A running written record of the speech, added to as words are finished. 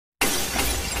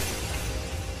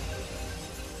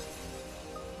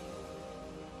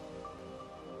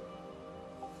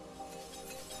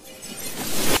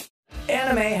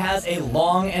Anime has a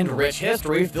long and rich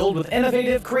history filled with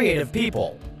innovative, creative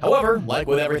people. However, like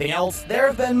with everything else, there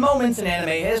have been moments in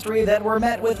anime history that were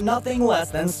met with nothing less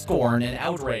than scorn and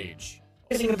outrage.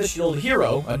 Rising of the Shield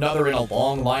Hero, another in a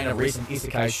long line of recent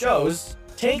isekai shows,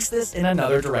 takes this in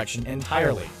another direction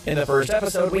entirely. In the first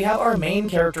episode, we have our main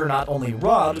character not only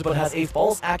robbed, but has a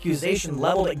false accusation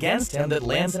leveled against him that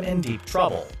lands him in deep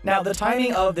trouble. Now, the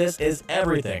timing of this is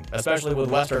everything, especially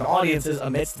with Western audiences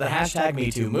amidst the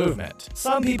 #MeToo movement.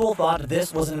 Some people thought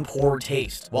this was in poor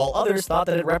taste, while others thought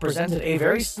that it represented a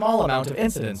very small amount of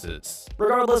incidences.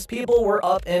 Regardless, people were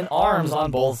up in arms on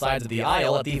both sides of the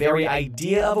aisle at the very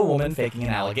idea of a woman faking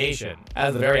an allegation,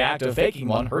 as the very act of faking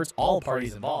one hurts all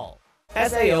parties involved.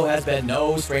 SAO has been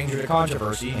no stranger to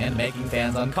controversy and making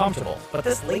fans uncomfortable, but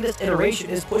this latest iteration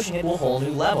is pushing it to a whole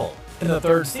new level. In the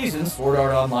third season, Sword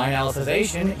Art Online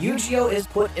Alicization, Yu-Gi-Oh is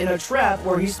put in a trap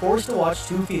where he's forced to watch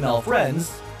two female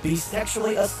friends be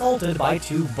sexually assaulted by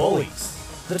two bullies.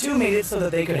 The two made it so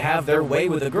that they could have their way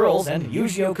with the girls, and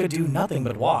Yu-Gi-Oh could do nothing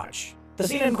but watch. The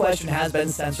scene in question has been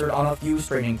censored on a few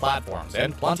streaming platforms,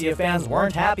 and plenty of fans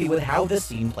weren't happy with how this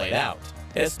scene played out.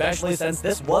 Especially since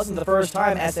this wasn't the first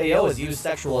time SAO has used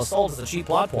sexual assault as a cheap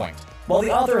plot point. While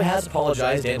the author has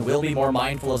apologized and will be more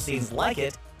mindful of scenes like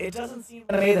it, it doesn't seem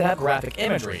anime that have graphic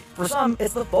imagery. For some,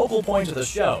 it's the focal point of the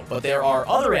show, but there are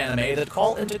other anime that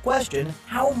call into question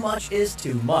how much is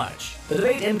too much. The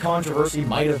debate and controversy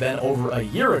might have been over a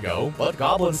year ago, but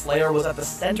Goblin Slayer was at the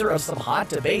center of some hot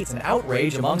debates and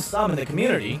outrage among some in the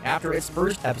community after its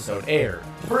first episode aired.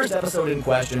 The first episode in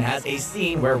question has a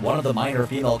scene where one of the minor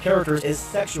female characters is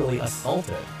sexually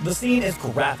assaulted. The scene is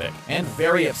graphic and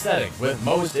very upsetting, with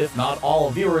most if not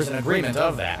all viewers in agreement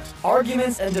of that.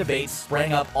 Arguments and debates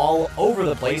sprang up all over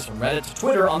the place from Reddit to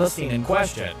Twitter on the scene in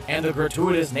question, and the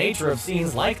gratuitous nature of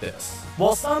scenes like this.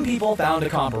 While some people found a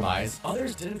compromise,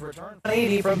 others didn't return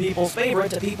 180 from people's favorite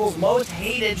to people's most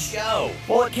hated show.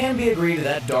 While it can be agreed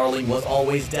that Darling was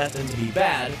always destined to be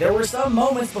bad, there were some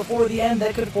moments before the end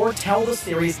that could foretell the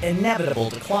series' inevitable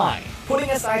decline. Putting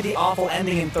aside the awful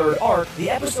ending in third arc, the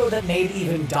episode that made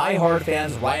even die-hard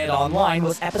fans riot online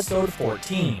was episode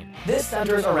 14. This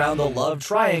centers around the love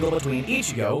triangle between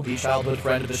Ichigo, the childhood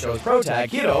friend of the show's protag,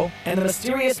 Hiro, and the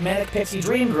mysterious manic pixie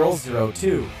dream girl,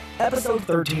 02. Episode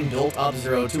 13 built up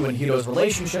 02 and Hiro's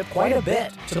relationship quite a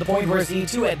bit, to the point where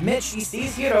Z2 admits she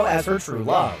sees Hiro as her true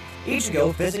love.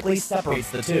 Ichigo physically separates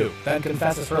the two, then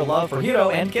confesses her love for Hiro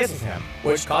and kisses him,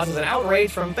 which causes an outrage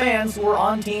from fans who are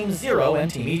on Team Zero and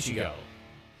Team Ichigo.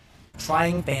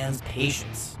 Trying fans'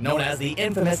 patience, known as the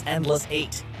infamous Endless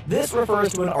 8. This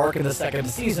refers to an arc in the second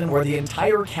season where the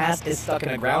entire cast is stuck in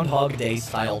a Groundhog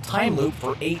Day-style time loop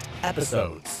for 8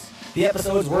 episodes. The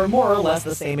episodes were more or less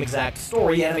the same exact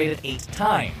story animated 8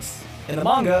 times. In the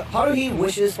manga, Haruhi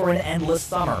wishes for an endless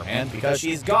summer, and because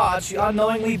she's God, she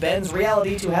unknowingly bends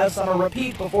reality to have summer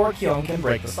repeat before Kyon can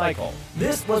break the cycle.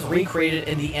 This was recreated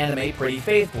in the anime pretty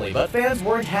faithfully, but fans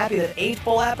weren't happy that 8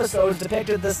 full episodes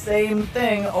depicted the same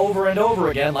thing over and over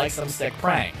again like some sick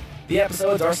prank. The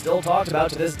episodes are still talked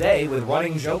about to this day, with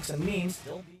running jokes and memes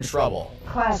still being in trouble.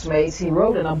 Classmates he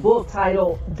wrote in a book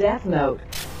titled Deathnote.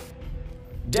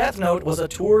 Deathnote was a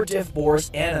tour de force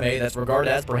anime that's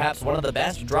regarded as perhaps one of the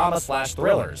best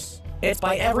drama/thrillers. It's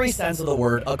by every sense of the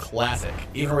word a classic,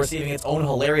 even receiving its own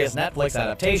hilarious Netflix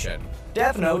adaptation.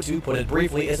 Deathnote, to put it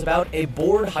briefly, is about a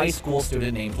bored high school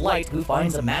student named Light who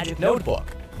finds a magic notebook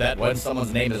that, when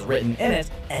someone's name is written in it,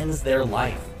 ends their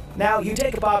life. Now, you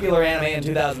take a popular anime in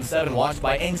 2007 watched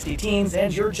by angsty teens,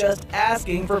 and you're just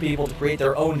asking for people to create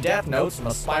their own death notes from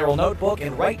a spiral notebook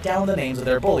and write down the names of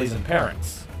their bullies and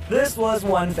parents. This was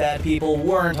one that people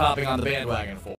weren't hopping on the bandwagon for.